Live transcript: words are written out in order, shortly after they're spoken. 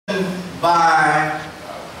by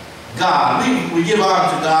God. We give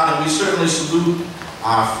honor to God, and we certainly salute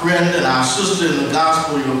our friend and our sister in the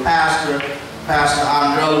gospel, your pastor, Pastor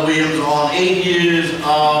Andrella Williams, on 8 years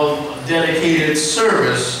of dedicated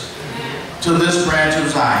service to this branch of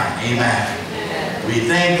Zion. Amen. We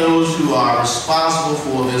thank those who are responsible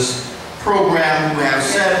for this program, who have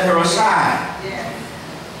set her aside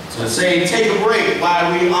to say, take a break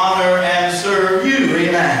while we honor and serve you.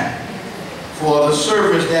 Amen. For the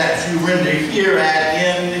service that you render here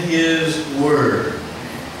in His Word.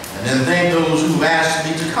 And then thank those who asked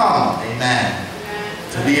me to come, amen,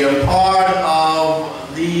 to be a part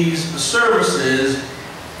of these services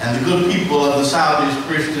and the good people of the Southeast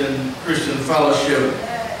Christian Fellowship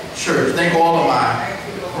Church. Thank all of my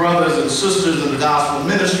brothers and sisters in the gospel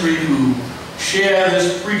ministry who share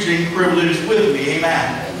this preaching privilege with me,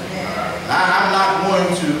 amen. I'm not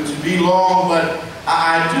going to be long, but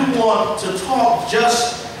I do want to talk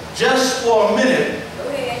just for a minute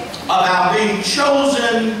about being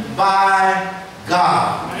chosen by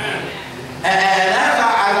God. And as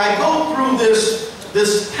I go through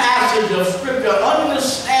this passage of Scripture,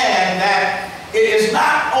 understand that it is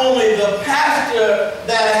not only the pastor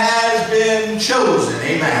that has been chosen,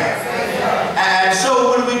 amen. And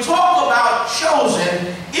so when we talk about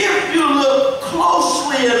chosen, if you look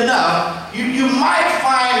closely enough, you might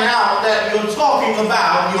find out that you're talking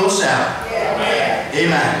about yourself.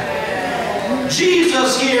 Amen.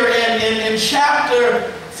 Jesus here in chapter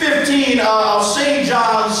 15 of St.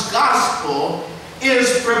 John's Gospel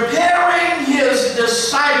is preparing his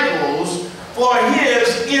disciples for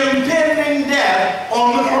his impending death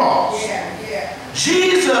on the cross.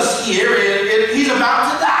 Jesus here, he's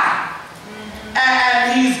about to die.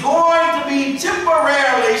 And he's going to be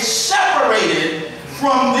temporarily separated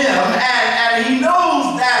from them. And he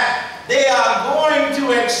knows that they are going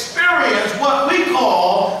to experience what we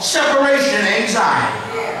call separation anxiety.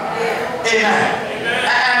 Amen.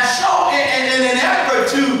 And so in an effort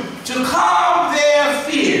to calm their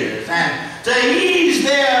fears and to ease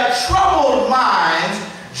their troubled minds,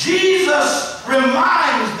 Jesus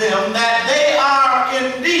reminds them that they are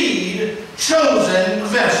indeed chosen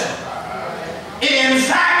vessels. In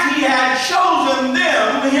fact, he had chosen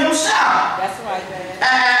them himself. That's right, man.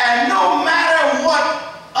 And no matter what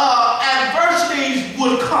adversities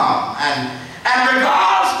would come, and regardless